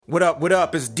What up, what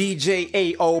up? It's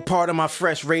DJ AO, part of my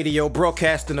Fresh Radio,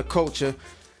 broadcasting the culture.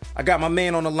 I got my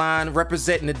man on the line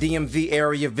representing the DMV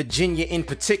area, Virginia in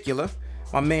particular.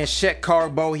 My man Sheck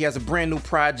Carbo, he has a brand new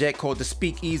project called The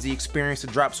Speakeasy Experience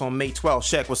that drops on May 12th.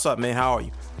 Sheck, what's up, man? How are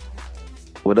you?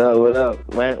 What up?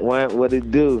 What it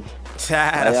do? That's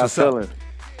How what's feeling? up.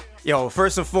 Yo,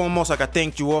 first and foremost, I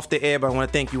thanked you off the air, but I want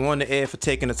to thank you on the air for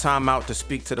taking the time out to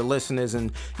speak to the listeners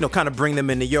and, kind of bring them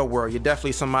into your world. You're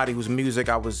definitely somebody whose music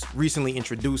I was recently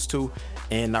introduced to,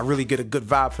 and I really get a good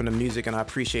vibe from the music, and I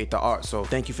appreciate the art. So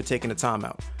thank you for taking the time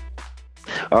out.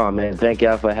 Oh man, thank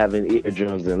y'all for having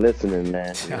eardrums and listening,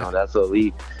 man. That's what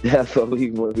we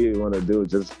really want to do.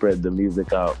 Just spread the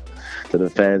music out to the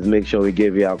fans. Make sure we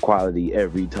give y'all quality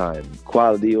every time.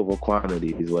 Quality over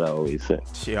quantity is what I always say.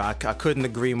 Yeah, I couldn't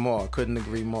agree more.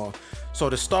 So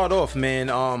to start off, man,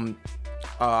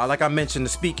 like I mentioned, the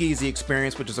Speakeasy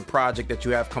Experience, which is a project that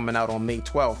you have coming out on May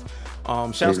 12th.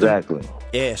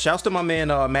 Shouts to my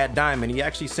man Matt Diamond. He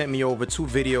actually sent me over two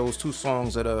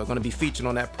songs that are going to be featured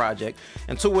on that project,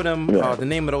 and two of them, the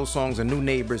name of those songs are New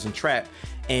Neighbors and Trap.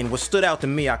 And what stood out to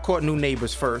me, I caught New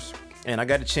Neighbors first, and I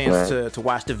got a chance to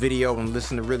watch the video and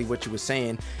listen to really what you were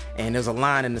saying. And there's a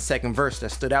line in the second verse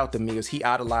that stood out to me, is he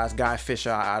idolized Guy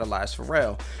Fisher, I idolized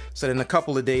Pharrell. So then a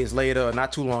couple of days later,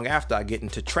 not too long after, I get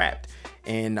into Trapped.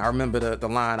 And I remember the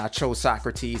line, I chose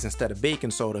Socrates instead of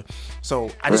baking soda. So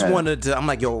I just wanted to, I'm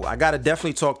like, yo, I got to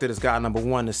definitely talk to this guy, number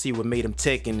one, to see what made him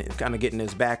tick and kind of getting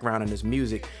his background and his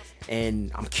music.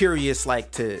 And I'm curious, like,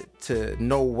 to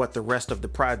know what the rest of the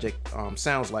project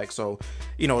sounds like. So,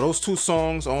 those two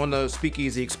songs on the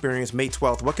Speakeasy Experience, May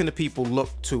 12th, what can the people look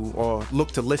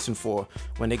to listen for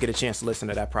when they get a chance to listen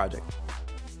to that project?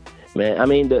 Man, I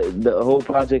mean, the whole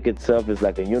project itself is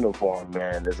like a uniform,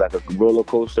 man. It's like a roller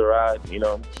coaster ride,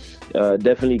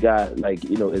 Definitely got,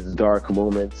 its dark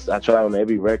moments. I try on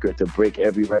every record to break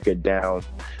every record down.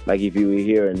 Like if you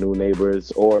hear a New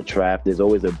Neighbors or Trap, there's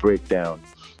always a breakdown,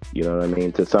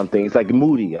 to something. It's like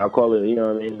moody. I'll call it,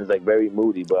 It's like very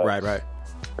moody, but Right.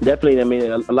 Definitely, I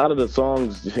mean, a lot of the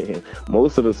songs,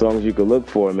 most of the songs you could look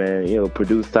for, man,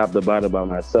 produced top to bottom by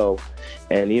myself.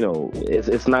 And,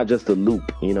 it's not just a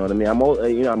loop, you know what I mean?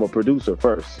 I'm a producer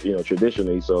first,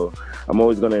 traditionally. So I'm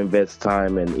always going to invest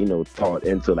time and, thought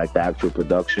into like the actual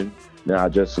production. Then I'll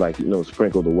just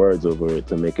sprinkle the words over it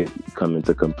to make it come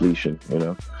into completion,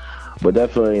 But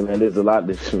definitely, man, there's a lot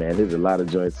of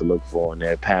joints to look for in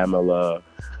there. Pamela,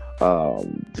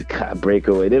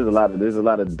 Breakaway. There's a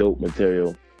lot of dope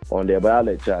material on there, but I'll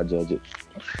let y'all judge it.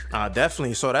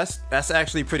 Definitely. So that's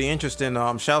actually pretty interesting.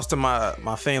 Shouts to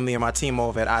my family and my team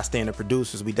over at I Stand the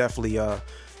Producers. We definitely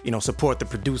support the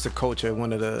producer culture,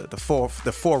 one of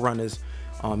the forerunners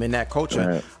in that culture.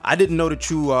 Right. I didn't know that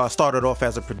you started off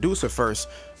as a producer first.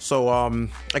 So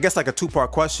I guess like a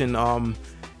two-part question.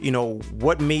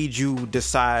 What made you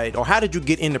decide, or how did you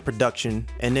get into production,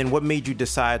 and then what made you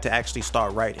decide to actually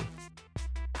start writing?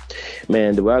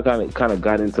 Man, the way I kind of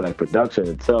got into like production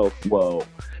itself, well,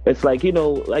 it's like a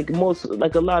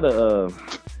lot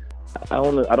of I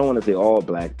don't want to say all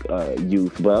black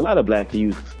youth, but a lot of black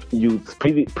youth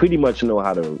pretty much know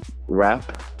how to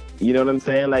rap. You know what I'm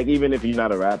saying? Like even if you're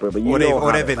not a rapper, but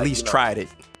they've at least tried it.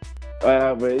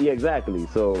 But yeah, exactly.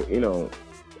 So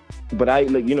but I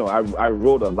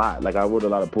wrote a lot. Like I wrote a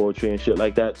lot of poetry and shit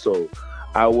like that. So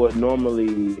I would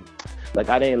normally,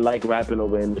 I didn't like rapping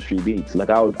over industry beats. Like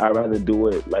I'd rather do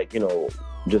it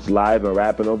just live and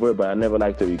rapping over it, but I never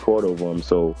liked to record over them.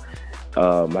 So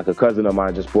like a cousin of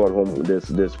mine just brought home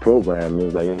this program. It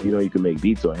was like, you can make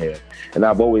beats on here. And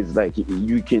I've always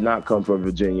you cannot come from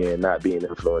Virginia and not being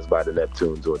influenced by the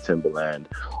Neptunes or Timberland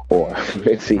or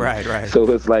Right. So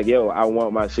it's like, yo, I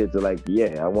want my shit to I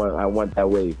want that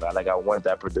wave. I want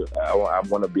that I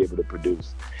want to be able to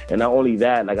produce. And not only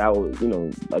that, I was,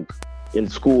 in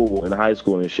school, in high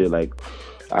school and shit,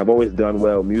 I've always done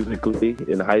well musically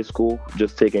in high school.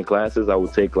 Just taking classes, I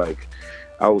would take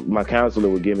my counselor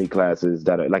would give me classes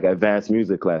that are like advanced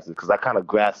music classes, because I kind of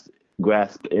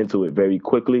grasped into it very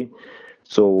quickly.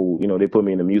 So, they put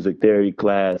me in a music theory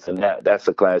class, and that's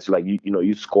a class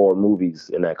you score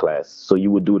movies in that class. So you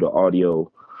would do the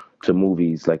audio to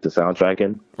movies, like the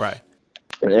soundtracking. Right.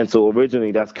 And so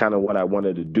originally that's kind of what I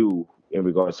wanted to do in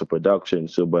regards to production.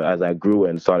 So, but as I grew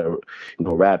and started,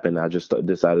 rapping, I just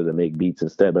decided to make beats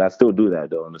instead. But I still do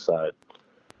that though on the side.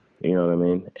 You know what I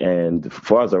mean? And as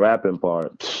far as the rapping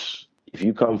part, if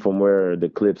you come from where the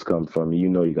clips come from,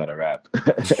 you gotta rap.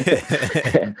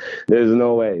 There's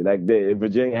no way.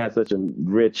 Virginia has such a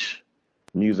rich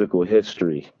musical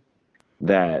history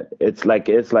that it's like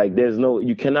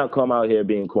you cannot come out here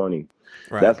being corny.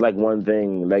 Right. That's like one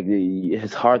thing. Like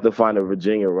it's hard to find a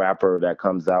Virginia rapper that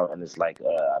comes out and it's like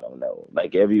I don't know.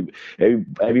 Like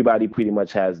everybody pretty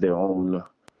much has their own,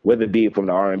 whether it be from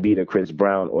the R&B to Chris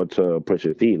Brown or to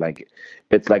Pusha T. Like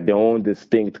it's like their own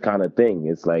distinct kind of thing.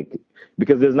 It's like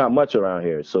because there's not much around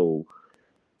here, so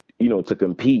to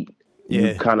compete.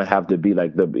 You kind of have to be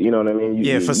like you know what I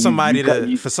mean? For somebody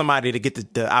to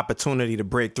get the opportunity to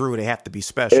break through, they have to be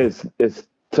special.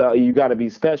 You got to be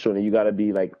special and you got to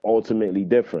be like ultimately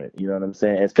different. You know what I'm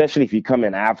saying? Especially if you come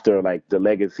in after like the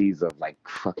legacies of like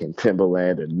fucking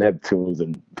Timberland and Neptunes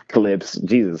and Clips.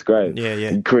 Jesus Christ.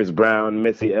 Yeah. Chris Brown,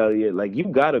 Missy Elliott. Like you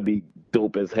got to be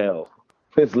dope as hell.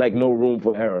 It's like no room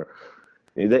for error.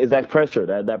 It's that pressure,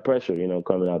 that pressure,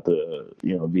 coming out the,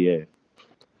 VA.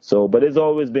 So, but it's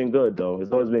always been good, though.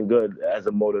 It's always been good as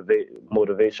a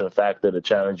motivation factor to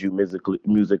challenge you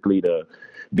musically to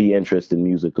be interested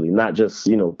musically, not just,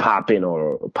 popping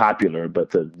or popular,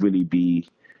 but to really be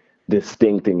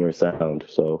distinct in your sound.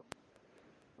 So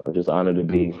I'm just honored to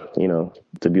be,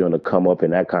 to be on the come up in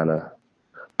that kind of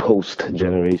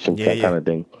post-generation kind of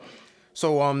thing.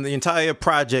 So the entire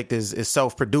project is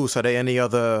self-produced. Are there any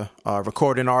other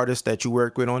recording artists that you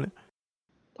work with on it?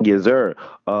 Yes, sir.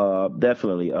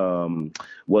 Definitely.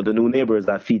 Well, the New Neighbors,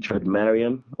 I featured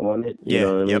Mariam on it. You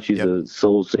know what I mean? She's a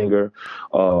soul singer.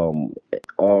 On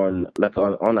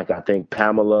I think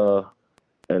Pamela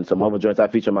and some other joints. I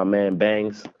featured my man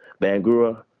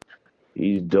Bangura.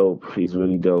 He's dope. He's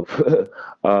really dope.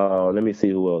 Let me see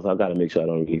who else. I gotta make sure I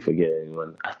don't really forget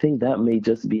anyone. I think that may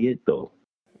just be it though.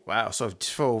 Wow. So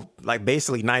like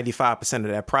basically 95%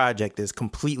 of that project is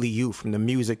completely you, from the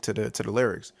music to the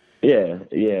lyrics. Yeah,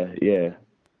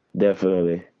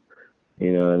 definitely.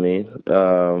 You know what I mean?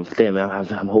 Damn,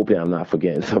 I'm hoping I'm not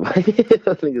forgetting somebody.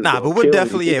 Nah, but we're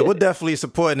definitely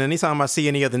supporting. Anytime I see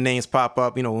any other names pop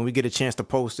up, when we get a chance to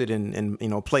post it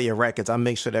and play your records, I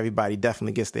make sure that everybody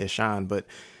definitely gets their shine. But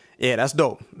yeah, that's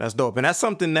dope. And that's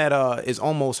something that is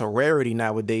almost a rarity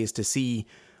nowadays to see.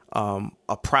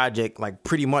 A project like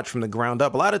pretty much from the ground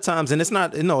up a lot of times, and it's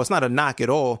not a knock at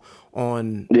all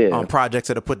on projects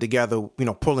that are put together,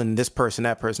 pulling this person,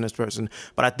 that person, this person.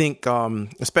 But I think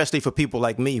especially for people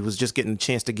like me who's just getting a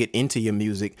chance to get into your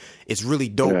music, it's really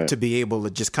dope to be able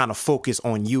to just kind of focus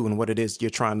on you and what it is you're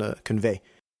trying to convey.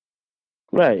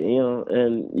 Right.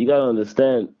 And you got to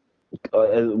understand,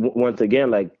 once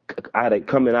again, like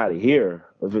coming out of here,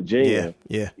 Virginia.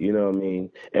 Yeah. You know what I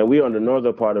mean? And we're on the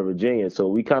northern part of Virginia, so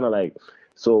we kind of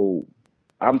so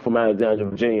I'm from Alexandria,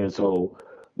 Virginia, so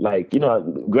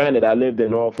granted, I lived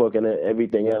in Norfolk and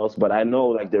everything else, but I know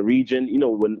like the region,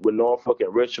 when Norfolk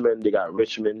and Richmond, they got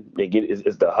Richmond,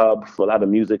 it's the hub for a lot of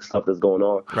music stuff that's going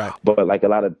on. Right. But like a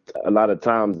lot of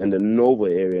times in the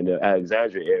Nova area, in the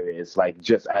Alexandria area, it's like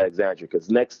just Alexandria, because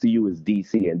next to you is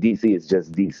DC, and DC is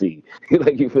just DC.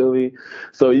 Like, you feel me?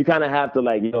 So you kind of have to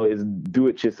is do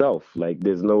it yourself. Like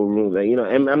there's no room,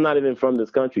 and I'm not even from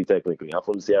this country technically. I'm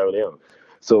from Sierra Leone.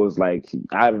 So it's like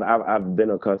I've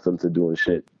been accustomed to doing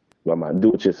shit by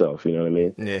do it yourself. You know what I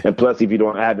mean? Yeah. And plus, if you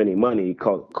don't have any money, it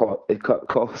cut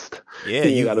cost. Yeah,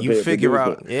 you figure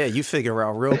out. Yeah, you figure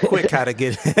out real quick how to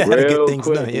get things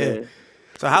done. Yeah. Man.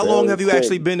 So how long have you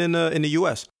actually been in the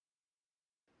U.S.?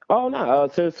 Oh no,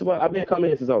 I've been coming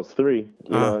here since I was 3. You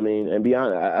know what I mean? And be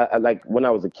honest, I like when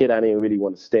I was a kid, I didn't really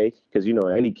want to stay because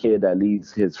any kid that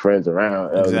leaves his friends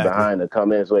around behind to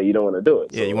come in, so you don't want to do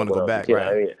it. Yeah, so you want to go back, kid,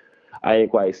 right? I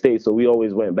ain't quite stayed, so we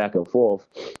always went back and forth.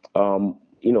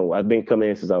 I've been coming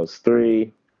in since I was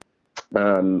 3.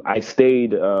 I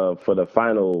stayed for the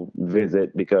final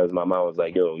visit because my mom was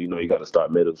like, yo, you got to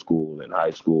start middle school and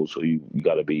high school, so you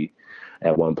got to be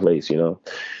at one place,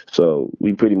 So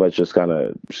we pretty much just kind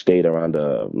of stayed around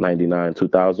the 99,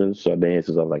 2000. So I've been here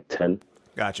since I was like 10.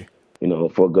 Gotcha.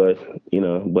 For good,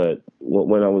 but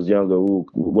when I was younger,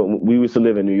 we used to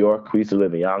live in New York. We used to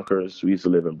live in Yonkers. We used to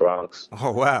live in Bronx.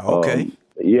 Oh, wow. Okay.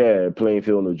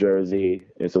 Plainfield, New Jersey.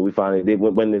 And so we finally,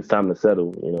 when it's time to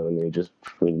settle, just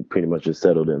pretty much just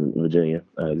settled in Virginia,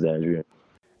 Alexandria.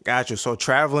 Gotcha. So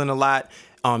traveling a lot.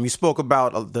 You spoke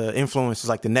about the influences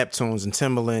like the Neptunes and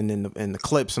Timberland and the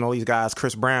Clips and all these guys,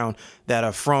 Chris Brown, that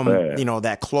are from,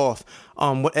 that cloth.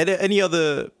 Are there any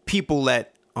other people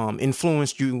that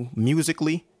influenced you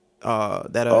musically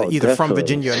that are either definitely from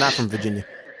Virginia or not from Virginia?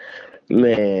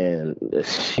 Man,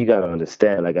 you gotta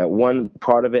understand, like, at one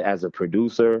part of it as a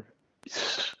producer,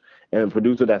 and a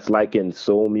producer that's like in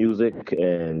soul music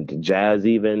and jazz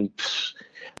even,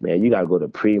 man, you gotta go to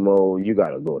Primo, you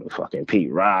gotta go to fucking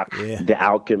Pete Rock, The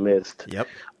Alchemist. Yep.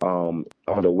 On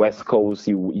the West Coast,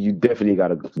 you definitely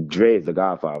gotta, Dre is the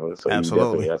Godfather, so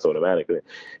absolutely, that's automatically.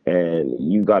 And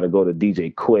you gotta go to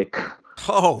DJ Quick.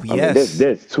 Oh, I mean,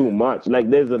 there's too much. Like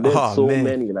there's so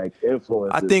many like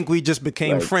influences. I think we just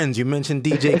became like, friends. You mentioned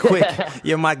DJ Quick.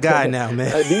 You're my guy now,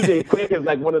 man. DJ Quick is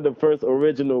like one of the first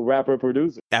original rapper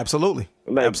producers. Absolutely.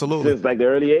 Like, Absolutely. Since like the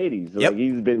early 80s. Yep. Like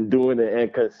he's been doing it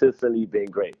and consistently been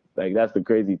great. Like that's the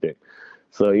crazy thing.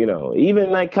 So, you know,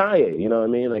 even like Kanye, you know what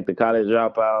I mean? Like the College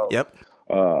Dropout. Yep.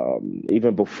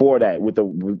 Even before that with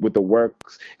the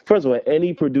works. First of all,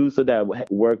 any producer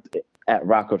that worked at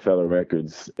Rockefeller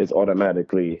Records is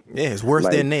automatically it's worth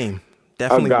like, their name.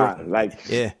 Definitely.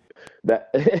 That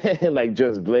like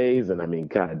Just Blaze, and I mean,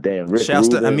 god damn, Rick shouts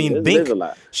Rubin, to, I mean, Bink. A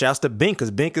lot. Shouts to Bink, because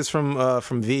Bink is from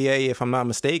VA, if I'm not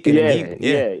mistaken.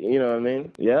 Yeah, you know what I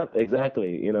mean. Yeah,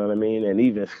 exactly. You know what I mean. And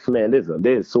even man,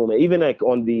 there's so many. Even like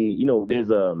on the, you know,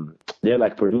 they're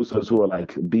like producers who are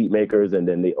like beat makers, and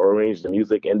then they arrange the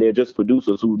music, and they're just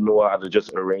producers who know how to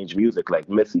just arrange music. Like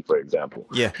Missy, for example.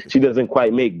 Yeah, she doesn't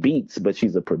quite make beats, but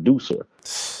she's a producer.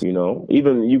 You know,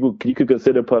 even you could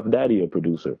consider Puff Daddy a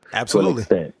producer. Absolutely,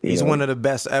 to an extent, he's one of the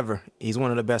best ever. He's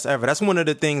one of the best ever. That's one of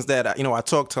the things that, you know, I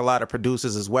talk to a lot of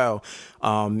producers as well.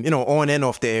 You know, on and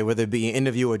off the air, whether it be an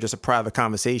interview or just a private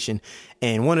conversation.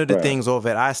 And one of the things over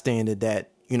at iStandard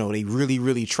that, you know, they really,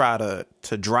 really try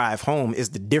to drive home is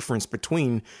the difference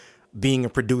between being a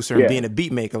producer and being a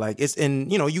beat maker. Like it's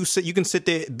you know, you can sit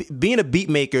there. Being a beat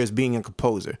maker is being a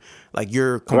composer. Like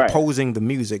you're composing the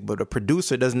music, but a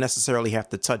producer doesn't necessarily have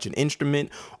to touch an instrument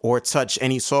or touch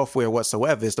any software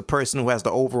whatsoever. It's the person who has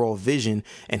the overall vision,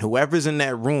 and whoever's in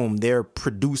that room, they're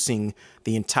producing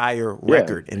the entire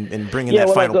record and bringing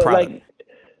that final product.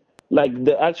 Like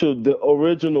the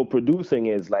original producing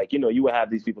is like, you know, you would have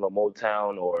these people on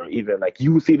Motown, or even like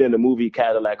you see it in the movie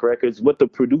Cadillac Records. What the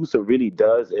producer really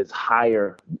does is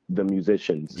hire the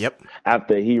musicians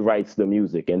after he writes the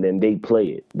music, and then they play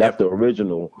it. That's the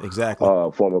original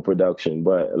form of production.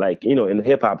 But like, you know, in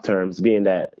hip hop terms, being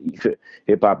that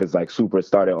hip hop is like super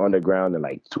started underground and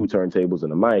like 2 turntables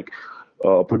and a mic.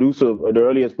 Producer, the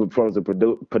earliest forms of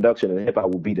production in hip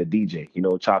hop would be the DJ, you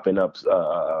know, chopping up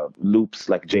loops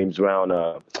like James Brown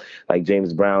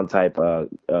type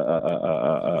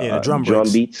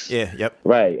drum beats.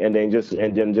 Right, and then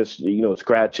just you know,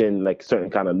 scratching like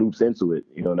certain kind of loops into it.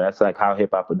 You know, that's like how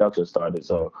hip hop production started.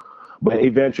 So, but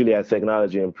eventually, as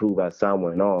technology improved, as sound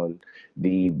went on,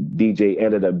 the DJ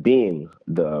ended up being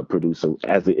the producer,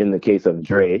 as in the case of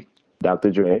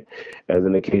Dr. Dre, as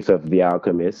in the case of The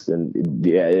Alchemist, and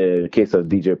the case of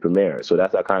DJ Premier. So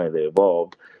that's how kind of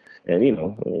evolved. And, you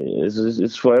know,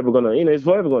 it's forever going to, you know,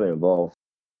 evolve.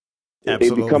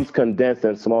 Absolutely. It becomes condensed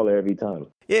and smaller every time.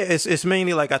 Yeah, it's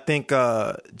mainly like, I think,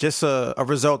 just a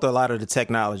result of a lot of the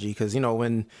technology. Because, you know,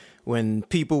 when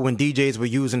DJs were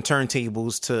using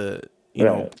turntables to, you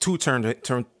know, two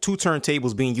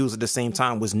turntables being used at the same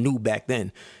time was new back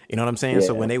then. You know what I'm saying? Yeah.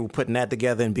 So when they were putting that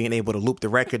together and being able to loop the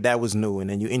record, that was new. And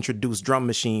then you introduced drum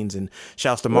machines, and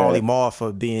shouts to Marley Marl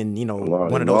for being, you know,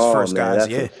 one of those first guys.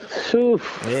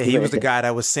 He was the guy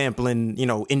that was sampling, you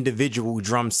know, individual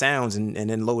drum sounds and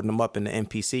then loading them up in the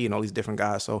MPC and all these different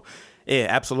guys. So yeah,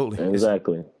 absolutely.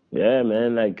 Exactly. Yeah,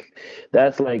 man. Like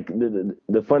that's like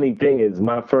the funny thing is,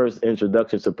 my first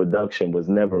introduction to production was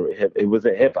it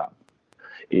wasn't hip hop.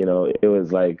 You know, it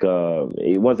was like,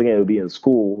 once again, it would be in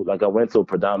school. Like I went to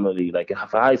predominantly, like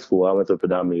for high school, I went to a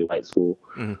predominantly white school.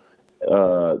 Mm-hmm.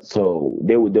 So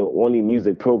the only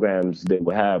music programs they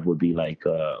would have would be like,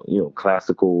 you know,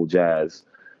 classical, jazz.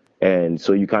 And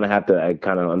so you kind of have to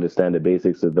kind of understand the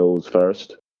basics of those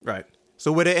first. Right.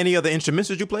 So were there any other instruments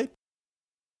that you played?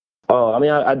 Oh, I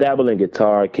mean, I dabble in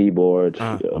guitar, keyboard,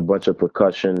 a bunch of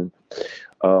percussion.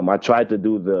 I tried to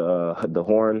do the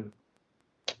horn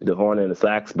and the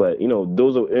sax, but you know,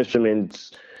 those are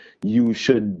instruments you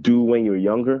should do when you're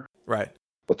younger, right?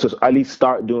 Or to at least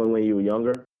start doing when you were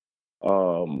younger,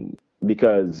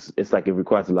 because it's like it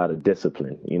requires a lot of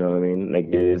discipline. You know what I mean? Like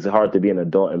it's hard to be an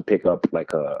adult and pick up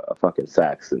like a fucking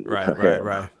sax. And,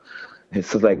 right.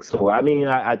 It's just like, so. I mean,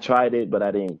 I tried it, but I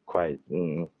didn't quite.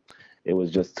 It was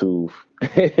just too.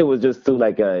 It was just too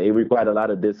like it required a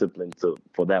lot of discipline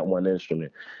for that one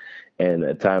instrument. And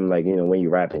at time, like, you know, when you're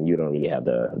rapping, you don't really have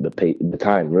the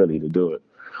time really to do it.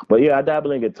 But yeah, I dabble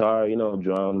in guitar, you know,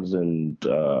 drums and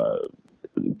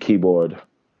keyboard,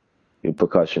 you know,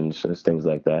 percussions and things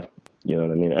like that. You know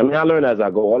what I mean? I mean, I learned as I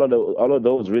go. All of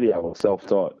those really I was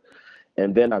self-taught,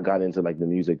 and then I got into like the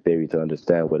music theory to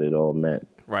understand what it all meant.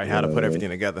 Right, how to put everything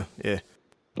together. Yeah.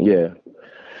 Yeah,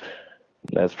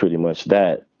 that's pretty much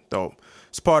that. Dope.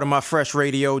 It's part of my Fresh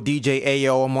Radio, DJ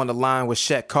Ayo. I'm on the line with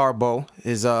Shek Carbo.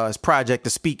 His project, The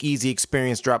Speakeasy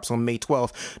Experience, drops on May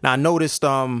 12th. Now, I noticed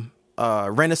a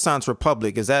Renaissance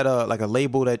Republic, is that like a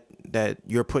label that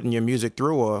you're putting your music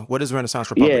through, or what is Renaissance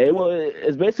Republic? Yeah,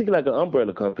 it's basically like an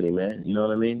umbrella company, man. You know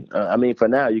what I mean? For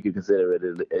now, you can consider it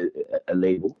a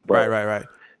label. But Right.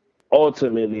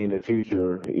 ultimately, in the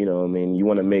future, you know what I mean, you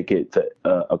want to make it to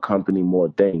accompany more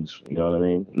things. You know what I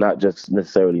mean? Not just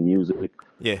necessarily music.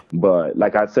 Yeah. But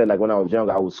like I said, like when I was young,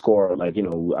 I would score, like, you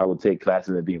know, I would take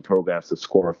classes and being programs to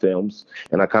score films.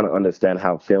 And I kind of understand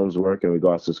how films work in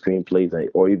regards to screenplays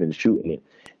or even shooting it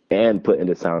and putting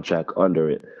the soundtrack under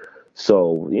it.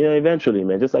 So, you know, eventually,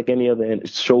 man, just like any other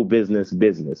show business,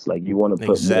 like you want to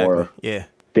put more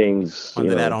things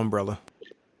under that umbrella.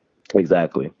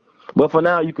 Exactly. But for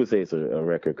now, you could say it's a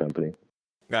record company.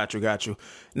 Got you.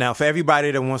 Now, for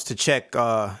everybody that wants to check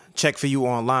for you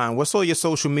online, what's all your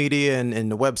social media and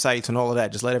the websites and all of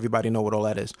that? Just let everybody know what all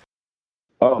that is.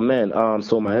 Oh, man.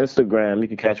 So my Instagram, you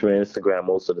can catch me on Instagram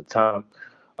most of the time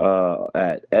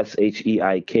at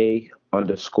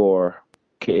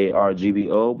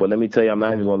SHEIK_KARGBO. But let me tell you, I'm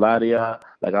not even going to lie to y'all.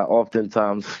 Like, I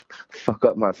oftentimes fuck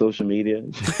up my social media.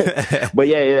 But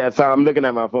yeah, so I'm looking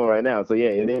at my phone right now. So yeah,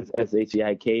 it is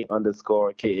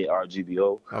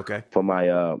SHEIK_KARGBO. Okay. For my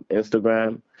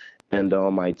Instagram. And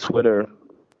on my Twitter,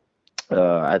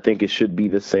 I think it should be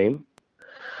the same.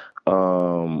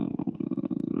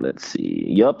 Let's see.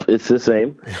 Yup, it's the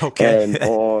same. Okay. And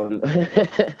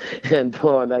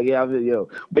on like, yeah,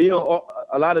 but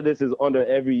a lot of this is under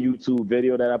every YouTube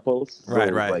video that I post. So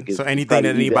right. Like, so anything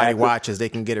that anybody watches, they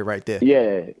can get it right there.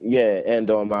 Yeah. And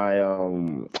on my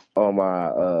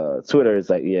Twitter,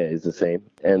 it's like, yeah, it's the same.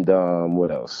 And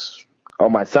what else?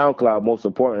 On my SoundCloud, most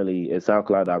importantly, is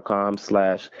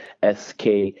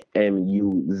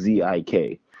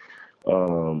SoundCloud.com/SKMUZIK.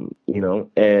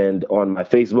 And on my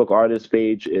Facebook artist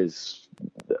page is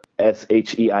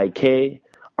SHEIKRR.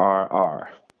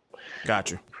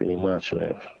 Got you. Pretty much,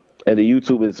 man. And the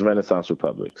YouTube is Renaissance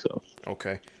Republic. So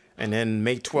okay. And then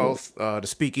May 12th, the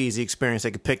Speakeasy Experience,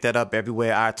 they can pick that up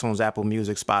everywhere: iTunes, Apple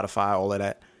Music, Spotify, all of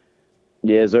that.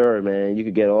 Yes, sir, man. You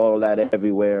could get all that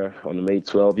everywhere on the May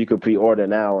 12th. You could pre-order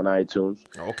now on iTunes.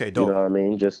 Okay, dope. You know what I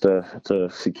mean? Just to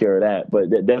secure that. But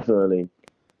definitely.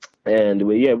 And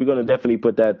we're going to definitely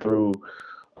put that through.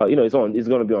 It's going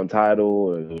to be on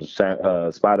Tidal,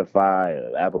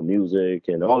 Spotify, Apple Music,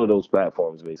 and all of those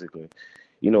platforms, basically.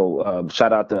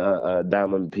 Shout out to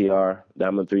Diamond PR,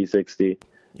 Diamond 360.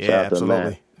 Yeah,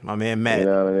 absolutely. My man Matt. You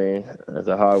know what I mean? That's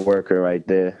a hard worker right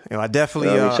there. I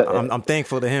definitely, I'm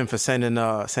thankful to him for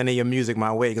sending your music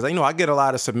my way, because I get a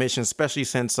lot of submissions, especially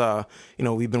since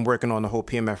we've been working on the whole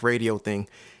PMF radio thing.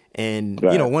 And,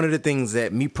 one of the things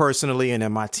that me personally and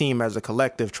then my team as a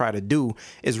collective try to do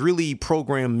is really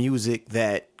program music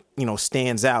that,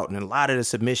 stands out. And a lot of the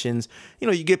submissions,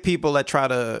 you get people that try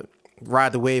to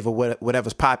ride the wave of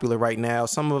whatever's popular right now.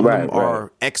 Some of them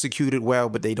are executed well,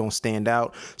 but they don't stand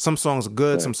out. Some songs are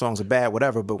good, some songs are bad,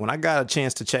 whatever. But when I got a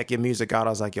chance to check your music out,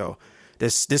 I was like, yo,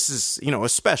 this is,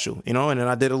 it's special, and then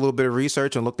I did a little bit of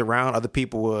research and looked around. Other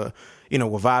people were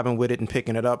vibing with it and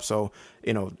picking it up. So,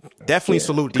 definitely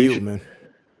salute to you, man.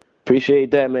 Appreciate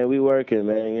that, man. We working,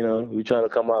 man. We trying to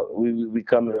come out. We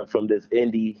coming up from the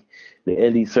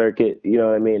indie circuit. You know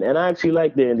what I mean? And I actually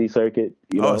like the indie circuit.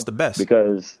 It's the best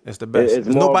because it's the best.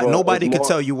 Nobody can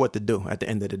tell you what to do at the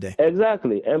end of the day.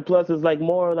 Exactly, and plus it's like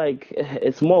more like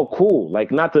it's more cool. Like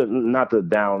not to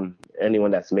down anyone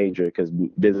that's major, because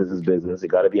business is business. It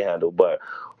got to be handled. But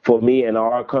for me, in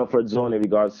our comfort zone in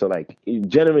regards to like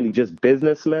generally just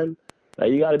businessmen.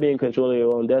 Like, you got to be in control of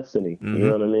your own destiny. Mm-hmm. You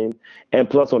know what I mean? And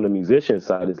plus, on the musician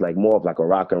side, it's like more of like a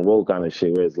rock and roll kind of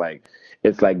shit, where it's like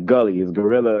gully, it's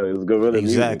guerrilla exactly.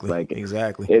 music. Like,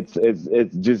 exactly. It's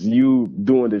just you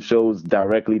doing the shows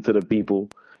directly to the people.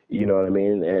 You know what I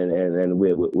mean? And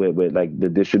with like the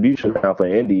distribution now for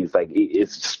indie, it's like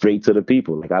it's straight to the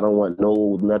people. Like, I don't want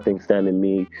nothing standing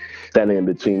in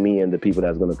between me and the people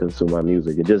that's gonna consume my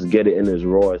music. And just get it in its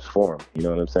rawest form. You know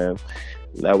what I'm saying?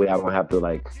 That way, I don't have to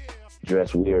like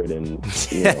dress weird and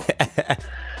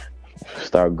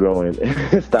start growing.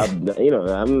 Stop.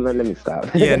 Let me stop.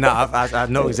 Yeah, I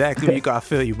know exactly. I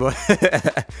feel you, but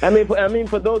I mean,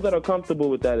 for those that are comfortable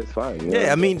with that, it's fine.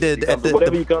 I mean,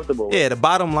 whatever you're comfortable with. Yeah, the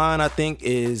bottom line, I think,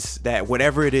 is that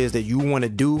whatever it is that you want to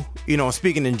do,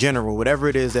 speaking in general, whatever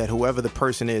it is that whoever the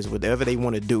person is, whatever they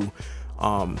want to do,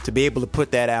 to be able to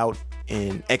put that out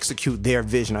and execute their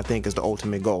vision, I think, is the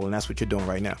ultimate goal, and that's what you're doing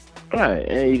right now. Right,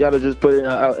 and you got to just put it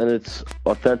out in its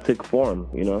authentic form,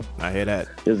 I hear that.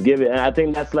 Just give it, and I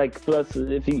think that's like, plus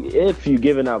if you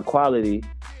giving out quality,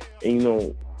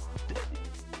 and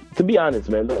to be honest,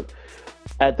 man, look,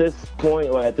 at this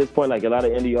point, like a lot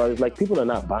of indie artists, like people are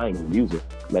not buying music.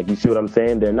 Like, you see what I'm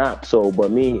saying? They're not. So, but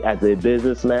me as a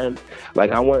businessman,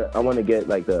 like I want to get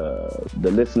like the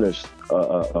listeners,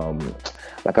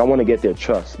 like I want to get their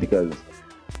trust, because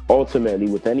ultimately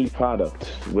with any product,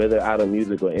 whether out of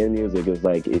music or in music, it's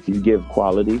like if you give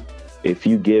quality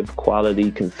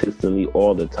consistently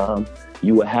all the time,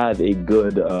 you will have a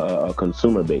good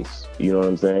consumer base. You know what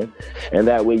I'm saying? And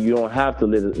that way you don't have to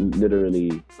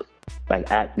literally like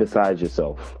act besides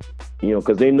yourself. You know,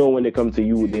 because they know when they come to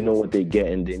you, they know what they get,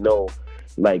 and they know,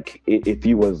 like, if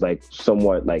you was like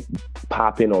somewhat like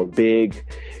popping or big,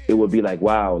 it would be like,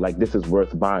 wow, like this is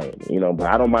worth buying. You know, but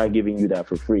I don't mind giving you that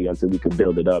for free until we could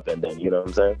build it up, and then, you know what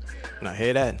I'm saying? I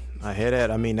hear that.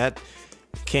 I mean, that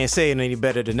can't say it any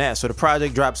better than that. So the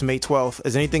project drops May 12th.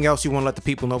 Is there anything else you want to let the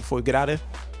people know before we get out of here?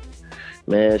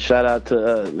 Man, shout out to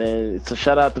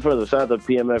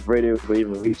PMF Radio for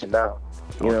even reaching out.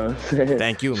 You know what I'm saying?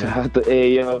 Thank you, man. Shout out to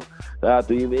Ayo. Shout out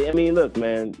to you. I mean, look,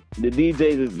 man, the DJs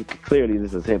is clearly,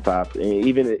 this is hip hop, and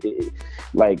even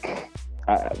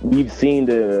we've seen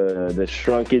the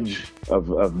shrinkage of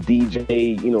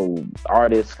DJ, you know,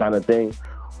 artists kind of thing,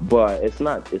 but it's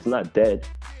not dead.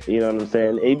 You know what I'm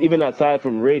saying? Even aside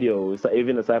from radio,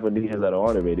 even aside from DJs that are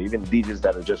on the radio, even DJs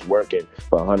that are just working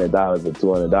for $100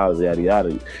 or $200, yada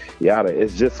yada yada.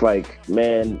 It's just like,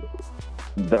 man,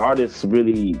 the artists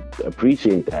really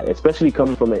appreciate that, especially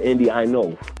coming from an indie. I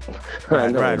know.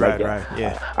 Right.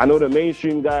 Yeah. I know the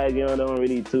mainstream guys, you know,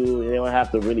 they don't have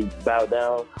to really bow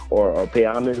down or pay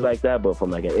homage like that. But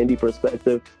from like an indie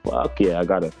perspective, fuck yeah, I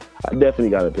definitely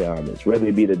gotta pay homage. Whether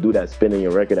it be to do that spinning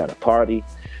your record at a party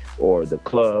or the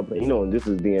club, you know, and this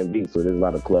is DMV, so there's a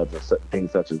lot of clubs and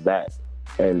things such as that.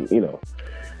 And, you know,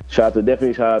 shout out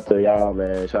to y'all,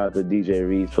 man. Shout out to DJ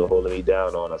Reeds for holding me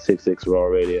down on a 6-6 Raw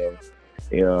Radio.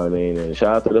 You know what I mean? And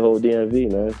shout out to the whole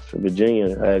DMV, man.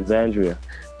 Virginia, Alexandria.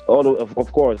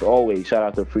 Of course, always shout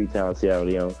out to Freetown, Sierra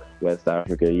Leone, West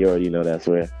Africa. You already know that's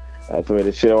where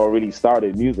the shit already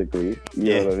started musically.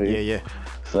 You know what I mean? Yeah.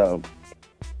 So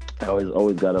I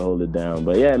always gotta hold it down.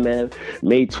 But yeah, man,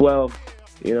 May 12th,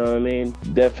 you know what I mean?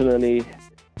 Definitely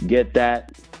get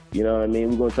that. You know what I mean?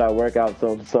 We're gonna try to work out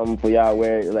something for y'all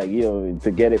where, like, you know,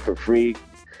 to get it for free.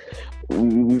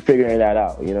 We figuring that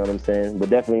out, you know what I'm saying? But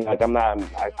definitely, like,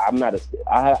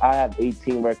 I have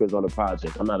 18 records on the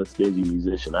project. I'm not a stingy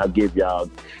musician.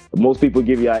 Most people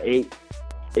give y'all 8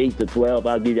 to 12.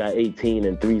 I'll give y'all 18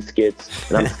 and 3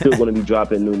 skits, and I'm still going to be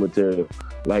dropping new material.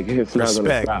 Like, it's not going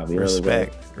to stop. You know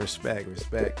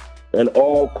Respect. And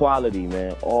all quality,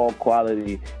 man. All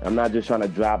quality. I'm not just trying to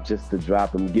drop just to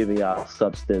drop. I'm giving y'all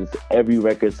substance. Every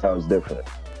record sounds different.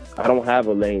 I don't have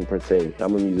a lane per se.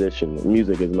 I'm a musician.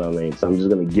 Music is my lane. So I'm just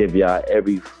going to give y'all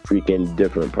every freaking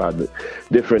different product,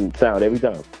 different sound every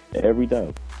time.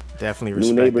 Definitely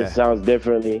respect New Neighbors that. sounds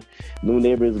differently. New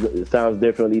Neighbors sounds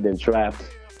differently than Trapped.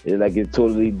 It's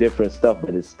totally different stuff,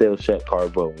 but it's still Sheck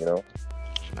Carbo, you know?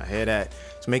 I hear that.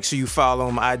 So make sure you follow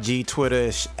him, IG,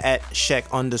 Twitter, at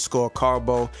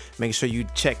Sheck_Carbo. Make sure you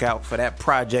check out for that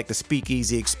project, the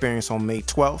Speakeasy Experience, on May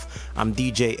 12th. I'm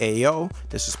DJ Ayo.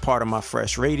 This is part of my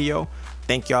Fresh Radio.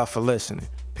 Thank y'all for listening.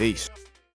 Peace.